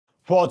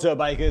What's up,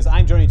 bikers?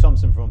 I'm Johnny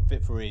Thompson from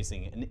Fit for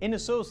Racing, and in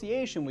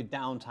association with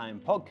Downtime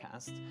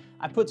Podcast,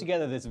 I put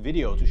together this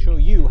video to show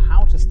you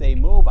how to stay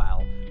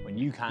mobile when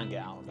you can't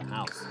get out of the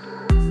house.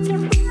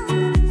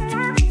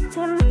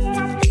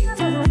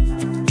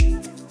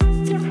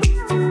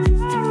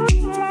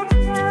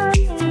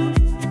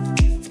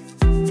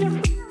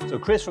 So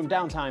Chris from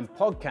Downtime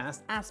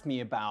Podcast asked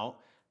me about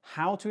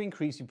how to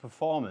increase your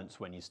performance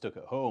when you're stuck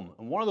at home.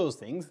 And one of those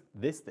things,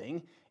 this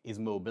thing, is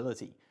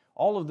mobility.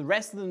 All of the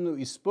rest of them that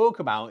we spoke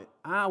about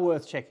are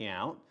worth checking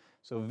out.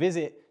 So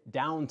visit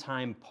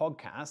Downtime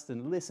Podcast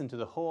and listen to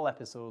the whole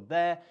episode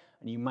there,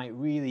 and you might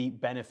really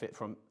benefit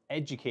from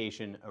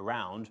education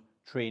around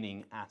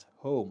training at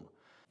home.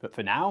 But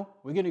for now,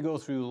 we're going to go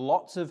through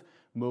lots of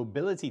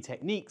mobility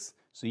techniques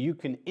so you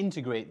can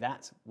integrate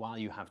that while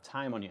you have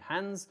time on your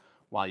hands,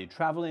 while you're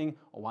traveling,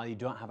 or while you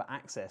don't have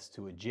access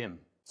to a gym.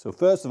 So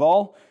first of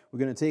all, we're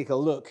going to take a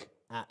look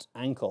at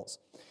ankles.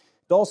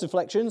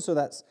 Dorsiflexion, so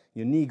that's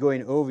your knee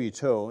going over your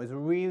toe, is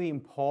really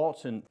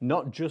important,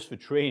 not just for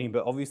training,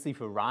 but obviously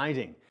for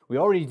riding. We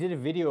already did a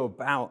video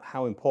about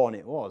how important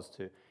it was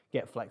to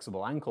get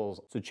flexible ankles.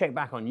 So check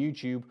back on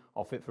YouTube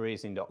or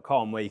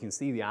fitforracing.com where you can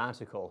see the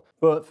article.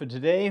 But for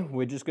today,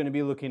 we're just going to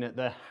be looking at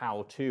the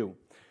how-to.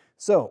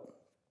 So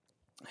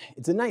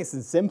it's a nice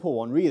and simple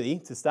one really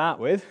to start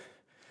with,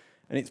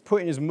 and it's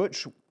putting as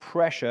much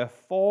pressure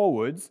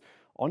forwards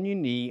on your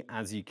knee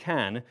as you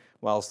can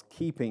whilst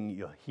keeping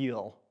your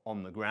heel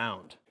on the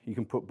ground. You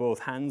can put both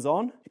hands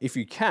on. If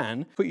you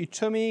can, put your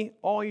tummy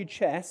or your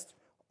chest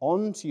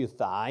onto your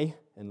thigh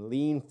and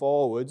lean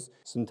forwards.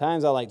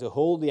 Sometimes I like to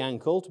hold the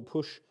ankle to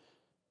push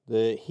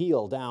the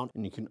heel down,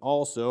 and you can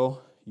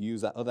also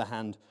use that other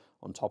hand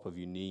on top of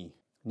your knee.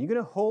 And you're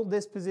going to hold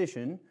this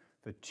position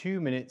for 2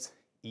 minutes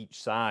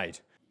each side.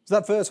 So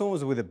that first one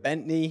was with a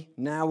bent knee.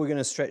 Now we're going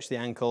to stretch the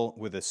ankle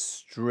with a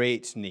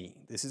straight knee.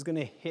 This is going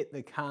to hit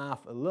the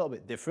calf a little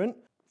bit different.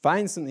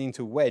 Find something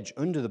to wedge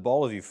under the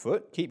ball of your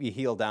foot, keep your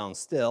heel down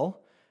still,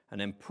 and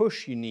then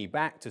push your knee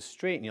back to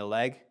straighten your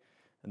leg,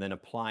 and then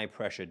apply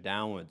pressure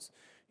downwards.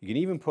 You can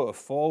even put a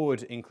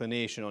forward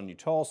inclination on your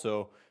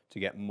torso to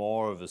get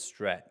more of a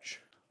stretch.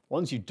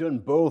 Once you've done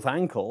both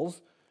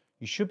ankles,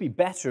 you should be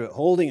better at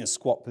holding a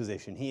squat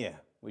position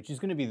here, which is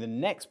going to be the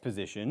next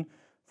position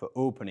for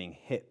opening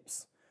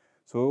hips.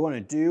 So what we want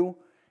to do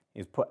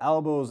is put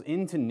elbows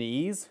into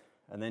knees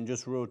and then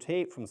just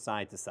rotate from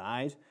side to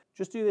side.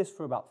 Just do this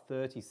for about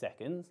 30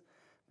 seconds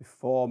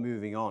before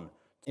moving on.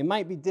 It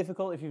might be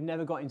difficult if you've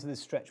never got into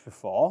this stretch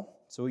before.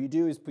 So what you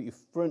do is put your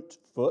front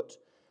foot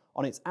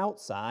on its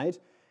outside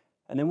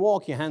and then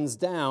walk your hands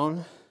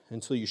down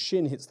until your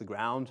shin hits the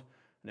ground,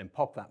 and then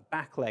pop that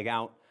back leg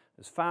out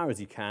as far as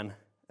you can,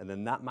 and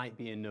then that might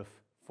be enough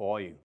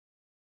for you.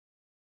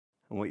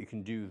 And what you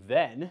can do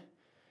then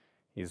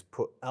is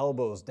put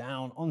elbows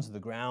down onto the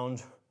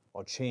ground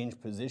or change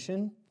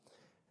position,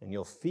 and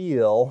you'll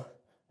feel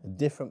a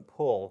different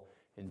pull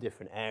in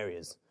different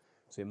areas.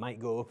 So it might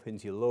go up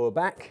into your lower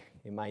back,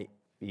 it might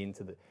be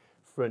into the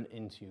front,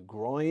 into your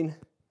groin,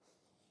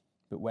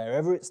 but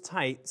wherever it's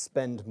tight,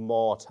 spend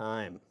more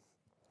time.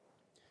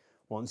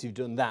 Once you've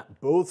done that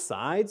both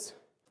sides,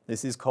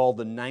 this is called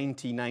the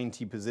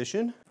 90-90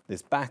 position.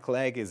 This back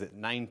leg is at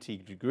 90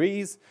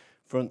 degrees,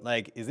 front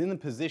leg is in the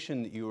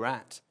position that you were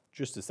at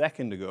just a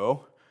second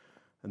ago,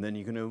 and then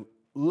you're going to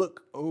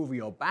look over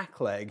your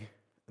back leg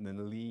and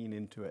then lean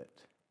into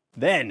it.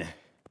 Then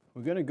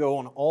we're going to go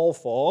on all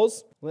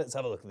fours. Let's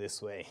have a look this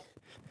way.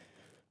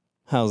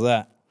 How's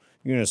that?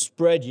 You're going to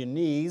spread your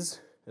knees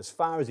as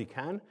far as you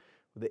can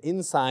with the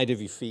inside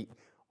of your feet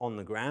on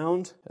the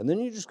ground. And then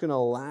you're just going to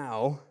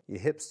allow your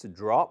hips to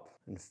drop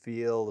and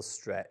feel the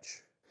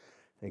stretch.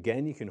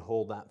 Again, you can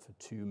hold that for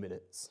 2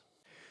 minutes.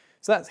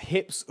 So that's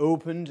hips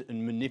opened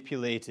and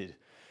manipulated.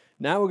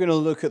 Now we're going to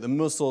look at the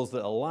muscles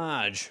that are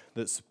large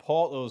that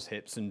support those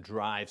hips and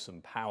drive some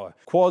power.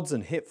 Quads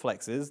and hip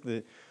flexors,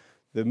 the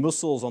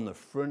muscles on the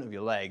front of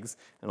your legs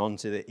and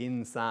onto the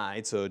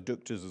inside, so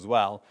adductors as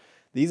well,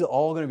 these are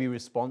all going to be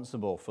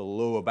responsible for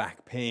lower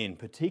back pain,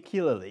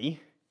 particularly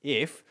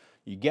if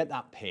you get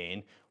that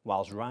pain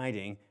whilst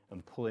riding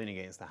and pulling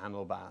against the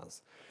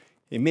handlebars.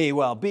 It may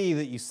well be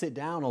that you sit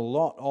down a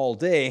lot all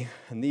day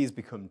and these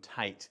become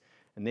tight,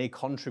 and they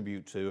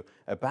contribute to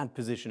a bad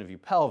position of your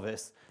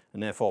pelvis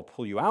and therefore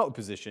pull you out of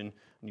position,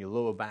 and your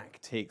lower back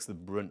takes the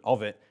brunt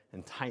of it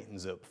and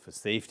tightens up for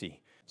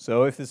safety.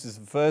 So if this is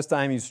the first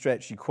time you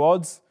stretch your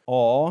quads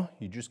or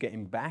you're just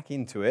getting back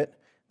into it,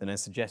 then I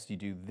suggest you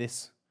do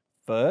this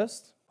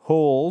first.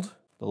 Hold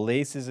the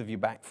laces of your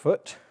back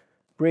foot,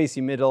 brace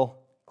your middle,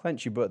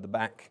 clench your butt at the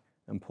back,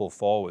 and pull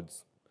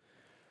forwards.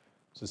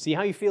 So see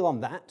how you feel on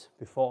that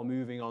before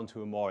moving on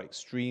to a more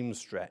extreme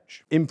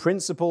stretch. In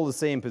principle, the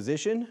same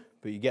position,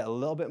 but you get a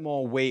little bit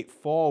more weight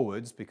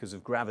forwards because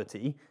of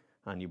gravity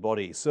and your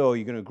body. So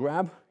you're going to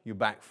grab your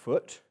back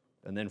foot,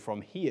 and then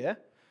from here,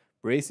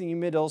 bracing your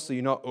middle so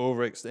you're not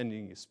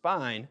overextending your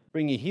spine,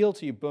 bring your heel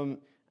to your bum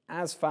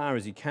as far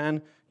as you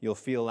can. You'll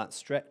feel that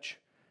stretch.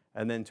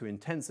 And then to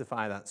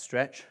intensify that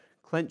stretch,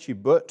 clench your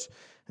butt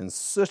and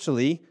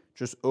subtly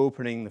just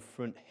opening the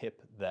front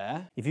hip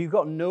there. If you've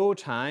got no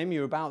time,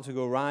 you're about to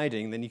go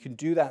riding, then you can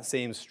do that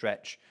same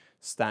stretch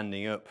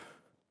standing up.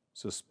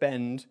 So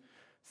spend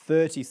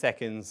 30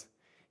 seconds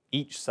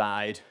each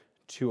side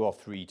 2 or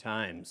 3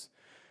 times.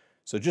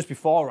 So just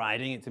before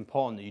riding, it's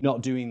important that you're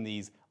not doing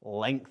these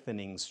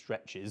lengthening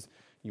stretches.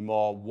 You're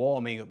more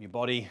warming up your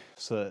body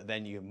so that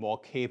then you're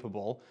more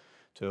capable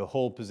to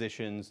hold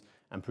positions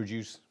and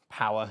produce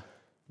power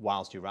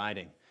whilst you're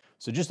riding.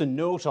 So just a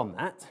note on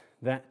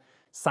that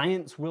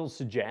science will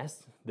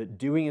suggest that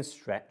doing a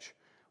stretch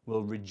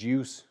will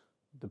reduce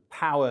the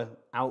power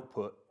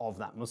output of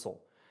that muscle.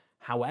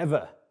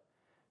 However,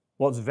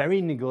 what's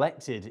very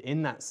neglected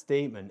in that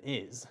statement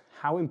is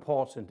how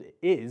important it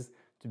is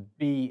to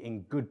be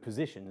in good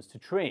positions to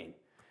train.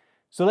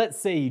 So let's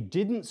say you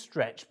didn't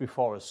stretch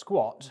before a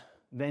squat,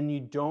 then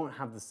you don't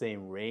have the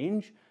same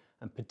range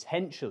and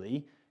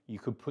potentially you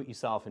could put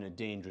yourself in a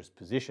dangerous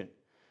position.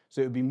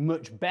 So it would be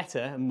much better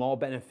and more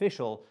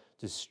beneficial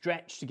to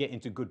stretch to get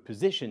into good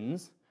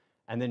positions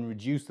and then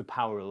reduce the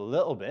power a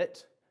little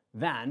bit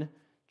than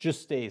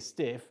just stay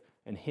stiff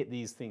and hit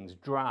these things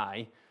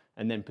dry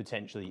and then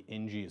potentially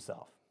injure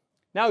yourself.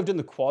 Now we've done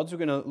the quads,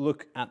 we're going to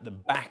look at the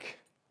back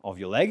of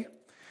your leg.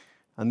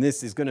 And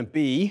this is going to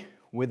be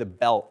with a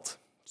belt.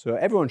 So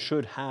everyone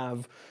should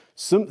have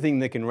something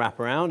they can wrap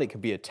around. It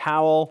could be a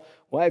towel,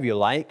 whatever you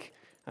like.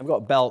 I've got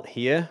a belt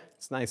here.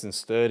 It's nice and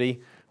sturdy.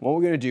 And what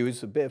we're going to do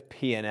is a bit of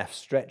PNF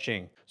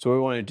stretching. So what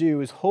we want to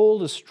do is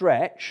hold a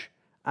stretch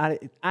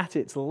at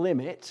its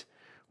limit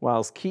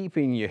whilst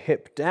keeping your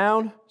hip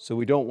down. So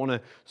we don't want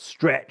to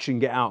stretch and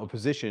get out of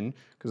position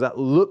because that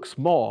looks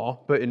more,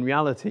 but in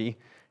reality,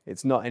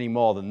 it's not any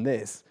more than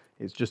this.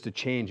 It's just a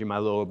change in my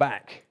lower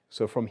back.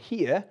 So from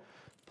here,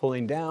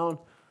 pulling down,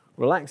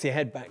 relax your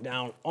head back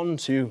down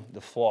onto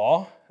the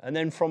floor. And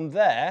then from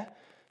there,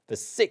 for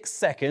 6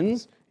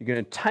 seconds, you're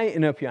going to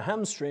tighten up your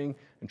hamstring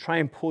and try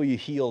and pull your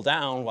heel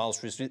down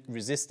whilst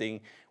resisting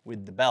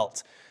with the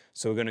belt.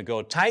 So we're going to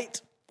go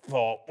tight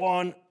for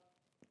 1,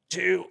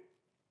 2,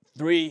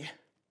 3,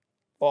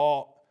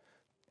 4,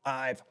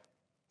 5,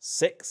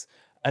 6,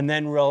 and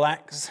then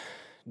relax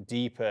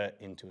deeper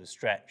into a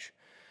stretch.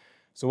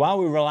 So while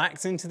we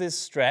relax into this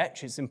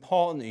stretch, it's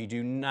important that you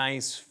do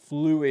nice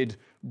fluid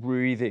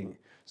breathing.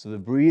 So the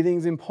breathing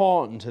is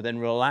important to then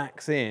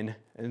relax in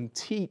and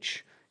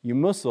teach your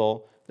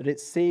muscle that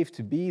it's safe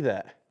to be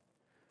there.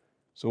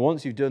 So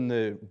once you've done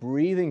the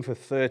breathing for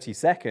 30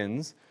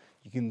 seconds,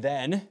 you can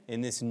then,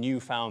 in this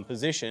newfound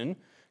position,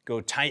 go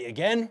tight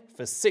again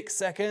for 6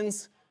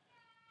 seconds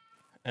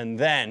and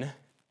then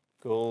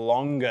go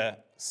longer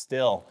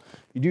still.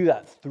 You do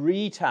that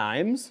 3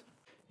 times.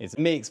 It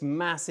makes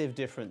massive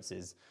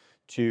differences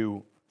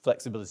to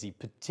flexibility,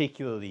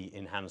 particularly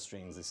in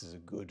hamstrings. This is a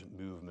good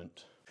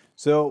movement.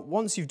 So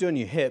once you've done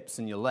your hips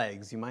and your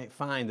legs, you might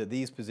find that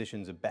these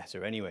positions are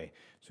better anyway.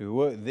 So we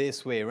work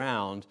this way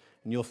around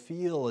and you'll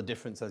feel a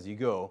difference as you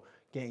go,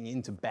 getting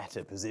into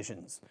better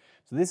positions.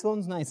 So this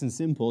one's nice and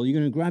simple. You're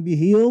going to grab your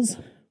heels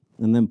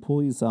and then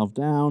pull yourself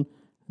down,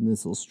 and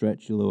this will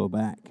stretch your lower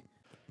back.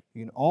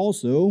 You can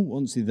also,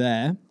 once you're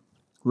there,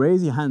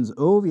 raise your hands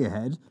over your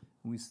head,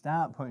 and we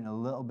start putting a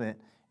little bit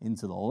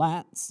into the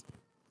lats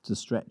to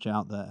stretch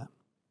out there.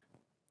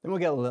 Then we'll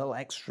get a little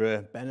extra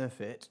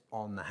benefit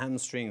on the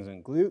hamstrings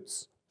and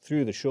glutes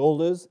through the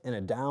shoulders in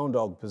a down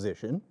dog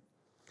position.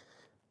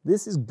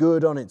 This is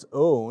good on its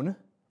own,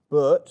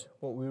 but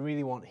what we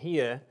really want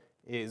here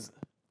is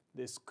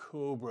this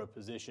cobra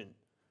position.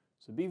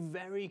 So be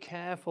very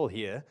careful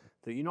here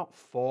that you're not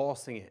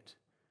forcing it.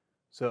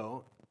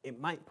 So it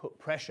might put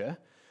pressure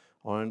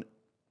on an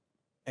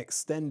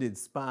extended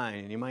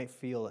spine and you might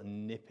feel a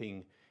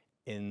nipping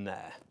in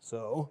there.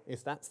 So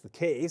if that's the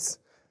case,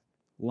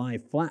 lie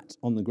flat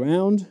on the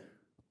ground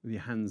with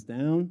your hands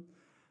down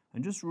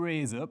and just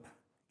raise up,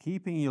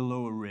 keeping your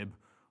lower rib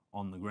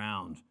on the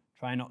ground.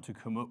 Try not to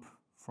come up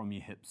from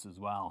your hips as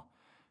well.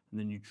 And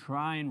then you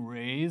try and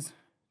raise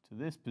to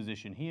this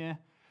position here.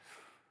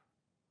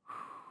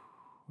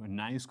 A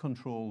nice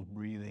controlled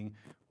breathing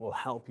will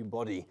help your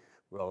body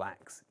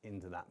relax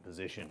into that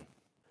position.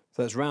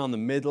 So that's round the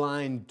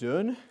midline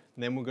done.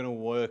 And then we're going to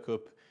work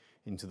up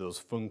into those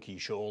funky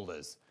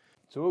shoulders.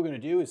 So what we're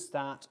going to do is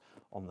start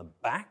on the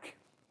back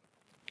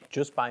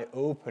just by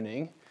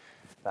opening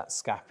that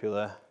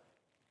scapula.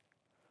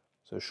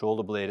 So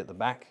shoulder blade at the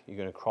back, you're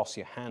going to cross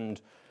your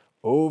hand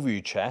over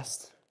your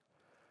chest.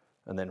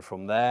 And then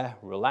from there,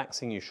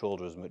 relaxing your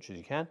shoulder as much as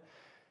you can.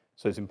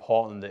 So it's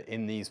important that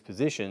in these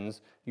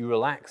positions, you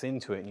relax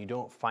into it and you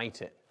don't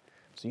fight it.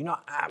 So you're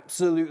not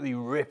absolutely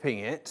ripping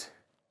it.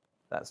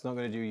 That's not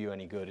going to do you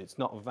any good. It's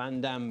not a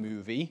Van Damme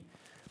movie.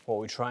 What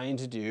we're trying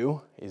to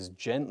do is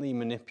gently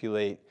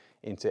manipulate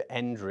into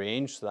end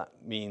range. So that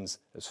means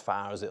as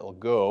far as it'll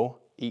go,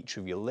 each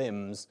of your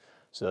limbs.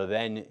 So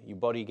then your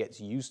body gets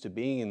used to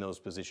being in those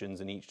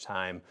positions and each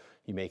time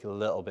you make a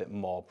little bit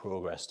more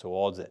progress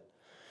towards it.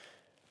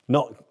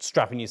 Not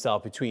strapping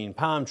yourself between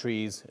palm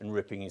trees and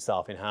ripping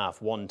yourself in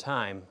half one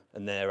time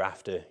and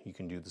thereafter you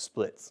can do the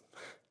splits.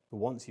 But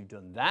once you've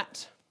done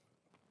that,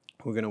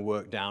 we're going to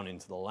work down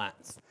into the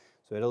lats.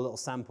 So we had a little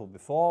sample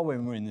before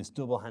when we're in this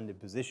double-handed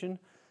position,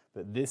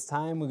 but this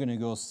time we're gonna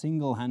go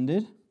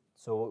single-handed.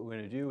 So what we're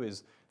gonna do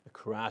is a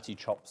karate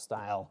chop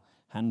style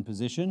hand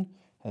position,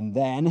 and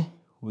then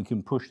we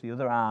can push the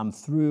other arm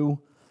through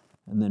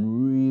and then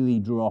really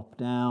drop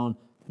down,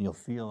 and you'll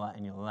feel that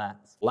in your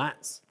lats.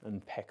 Lats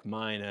and pec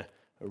minor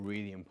are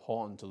really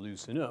important to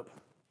loosen up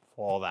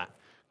for that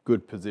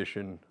good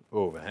position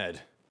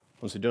overhead.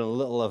 Once we've done a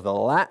little of the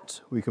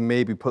lat, we can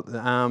maybe put the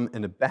arm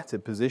in a better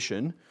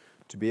position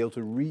to be able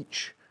to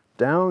reach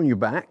down your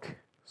back.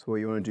 So what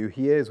you want to do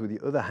here is with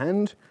your other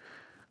hand,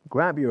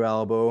 grab your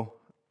elbow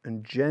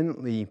and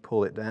gently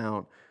pull it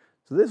down.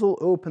 So this will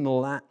open the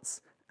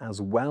lats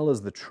as well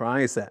as the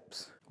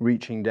triceps,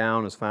 reaching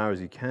down as far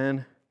as you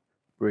can,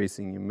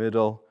 bracing your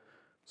middle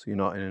so you're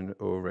not in an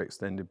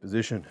overextended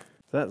position.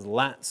 So that's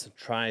lats,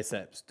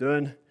 triceps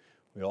done.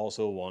 We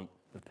also want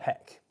the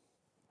pec.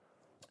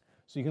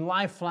 So you can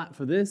lie flat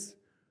for this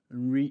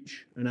and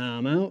reach an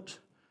arm out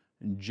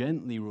and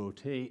gently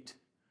rotate.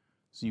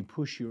 So you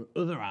push your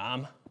other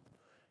arm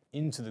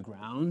into the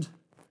ground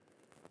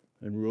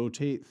and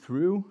rotate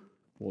through.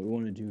 What we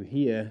want to do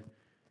here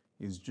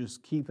is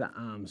just keep that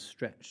arm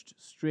stretched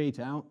straight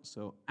out,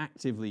 so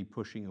actively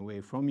pushing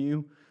away from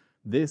you.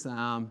 This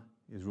arm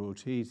is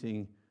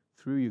rotating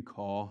through your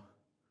core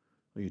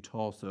or your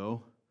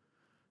torso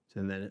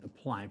to then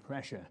apply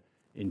pressure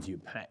into your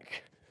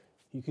pec.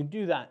 You can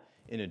do that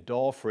in a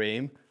door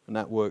frame, and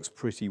that works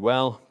pretty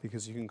well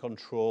because you can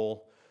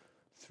control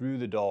through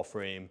the door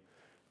frame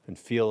and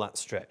feel that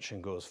stretch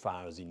and go as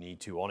far as you need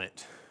to on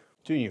it.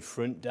 Doing your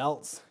front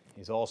delts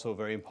is also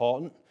very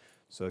important.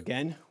 So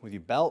again, with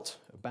your belt,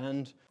 a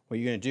band, what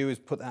you're going to do is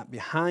put that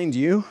behind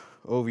you,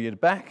 over your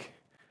back,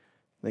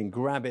 then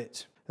grab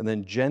it, and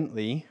then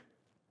gently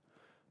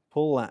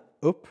pull that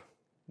up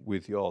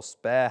with your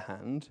spare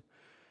hand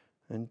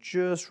and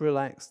just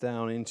relax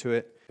down into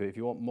it. But if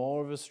you want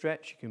more of a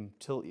stretch, you can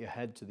tilt your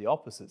head to the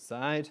opposite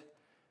side,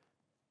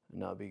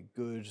 and that'll be a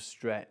good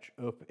stretch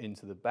up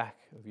into the back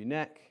of your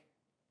neck.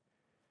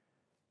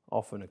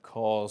 Often a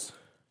cause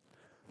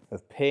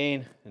of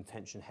pain and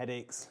tension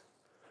headaches,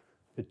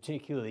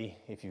 particularly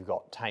if you've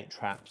got tight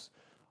traps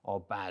or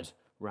bad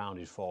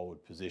rounded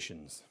forward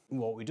positions.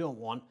 What we don't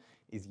want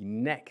is your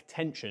neck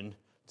tension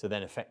to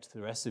then affect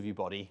the rest of your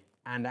body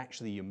and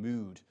actually your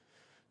mood.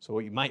 So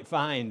what you might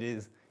find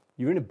is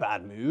you're in a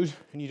bad mood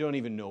and you don't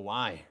even know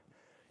why.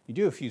 You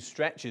do a few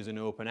stretches and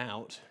open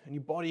out, and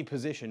your body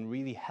position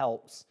really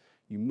helps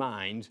your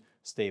mind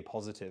stay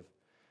positive.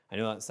 I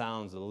know that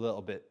sounds a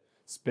little bit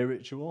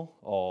spiritual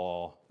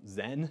or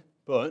zen,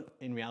 but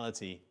in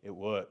reality, it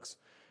works.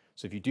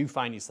 So if you do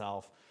find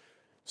yourself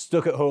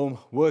stuck at home,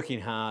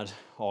 working hard,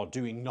 or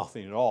doing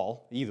nothing at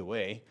all, either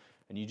way,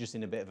 and you're just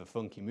in a bit of a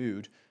funky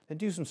mood, then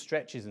do some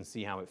stretches and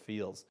see how it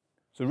feels.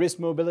 So wrist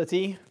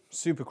mobility,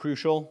 super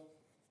crucial.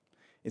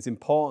 It's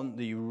important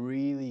that you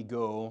really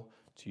go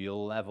to your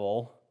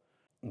level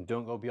and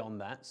don't go beyond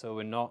that. So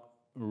we're not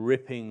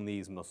ripping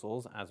these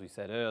muscles, as we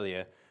said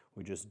earlier,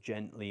 we're just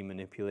gently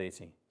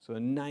manipulating. So a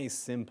nice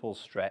simple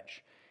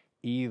stretch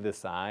either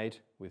side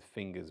with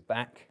fingers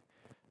back,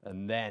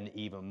 and then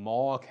even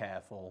more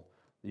careful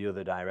the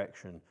other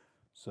direction.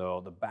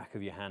 So the back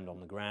of your hand on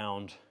the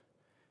ground,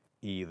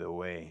 either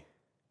way.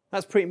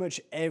 That's pretty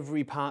much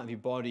every part of your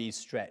body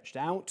stretched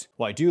out.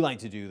 What I do like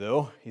to do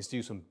though is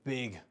do some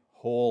big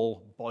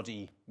whole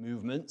body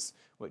movements,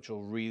 which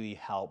will really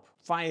help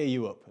fire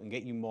you up and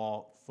get you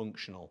more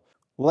functional.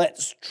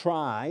 Let's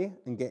try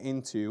and get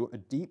into a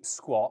deep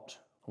squat.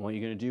 And what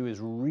you're going to do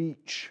is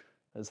reach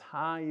as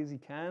high as you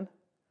can.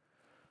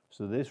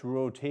 So this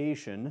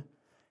rotation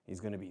is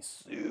going to be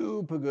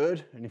super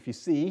good. And if you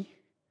see,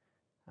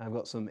 I've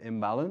got some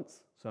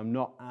imbalance. So I'm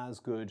not as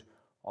good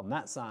on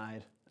that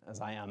side as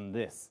I am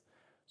this.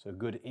 So a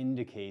good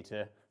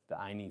indicator that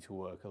I need to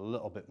work a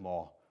little bit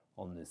more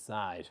on this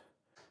side.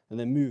 And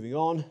then moving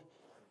on,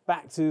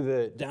 back to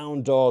the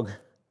down dog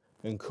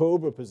and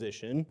cobra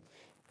position.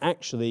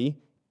 Actually,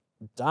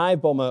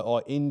 dive bomber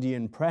or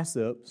Indian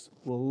press-ups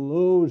will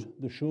load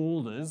the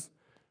shoulders,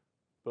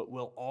 but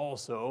will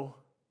also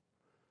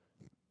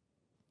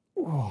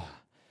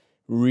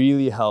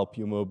really help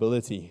your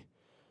mobility.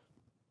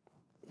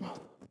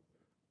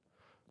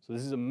 So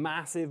this is a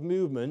massive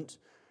movement,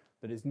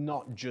 but it's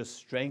not just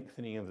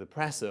strengthening of the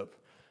press-up,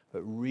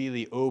 but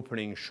really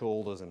opening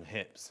shoulders and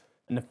hips.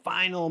 And the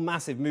final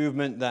massive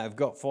movement that I've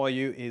got for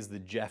you is the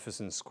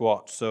Jefferson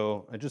squat.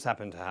 So I just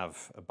happen to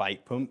have a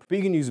bike pump, but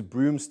you can use a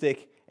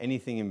broomstick,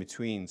 anything in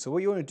between. So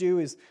what you want to do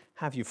is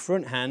have your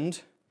front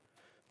hand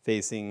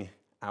facing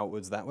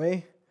outwards that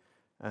way,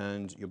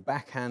 and your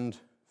back hand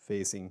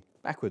facing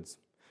backwards.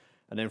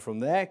 And then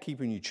from there,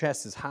 keeping your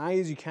chest as high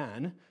as you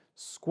can,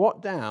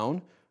 squat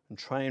down and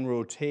try and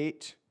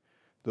rotate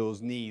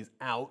those knees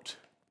out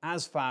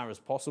as far as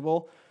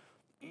possible,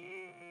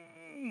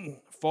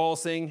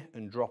 forcing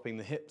and dropping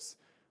the hips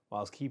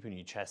whilst keeping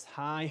your chest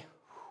high.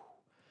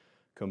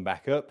 Come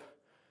back up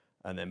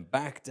and then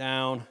back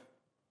down.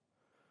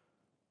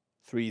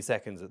 3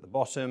 seconds at the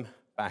bottom,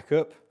 back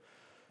up,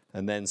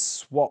 and then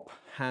swap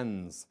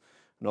hands.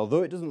 And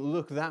although it doesn't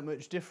look that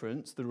much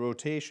difference, the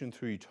rotation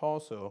through your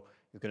torso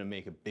is going to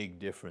make a big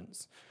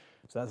difference.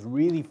 So that's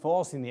really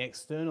forcing the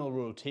external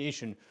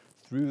rotation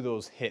through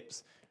those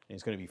hips. And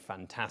it's going to be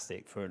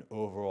fantastic for an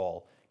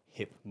overall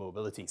hip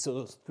mobility. So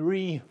those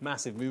 3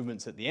 massive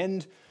movements at the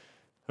end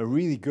are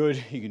really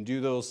good. You can do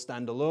those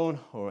standalone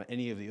or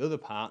any of the other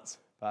parts,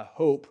 but I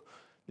hope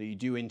that you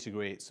do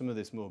integrate some of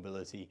this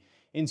mobility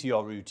into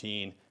your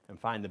routine and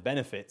find the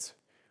benefits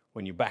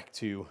when you're back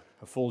to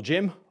a full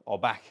gym or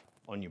back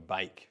on your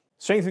bike.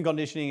 Strength and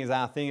conditioning is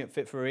our thing at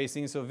Fit for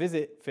Racing, so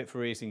visit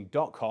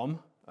fitforracing.com,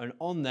 and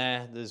on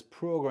there there's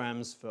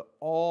programs for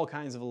all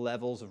kinds of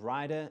levels of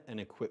rider and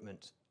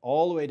equipment,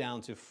 all the way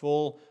down to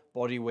full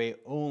body weight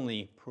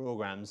only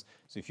programs.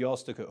 So if you're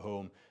stuck at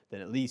home, then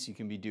at least you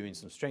can be doing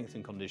some strength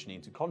and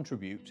conditioning to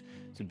contribute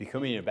to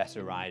becoming a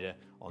better rider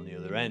on the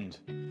other end.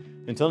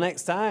 Until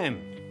next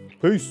time,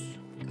 peace.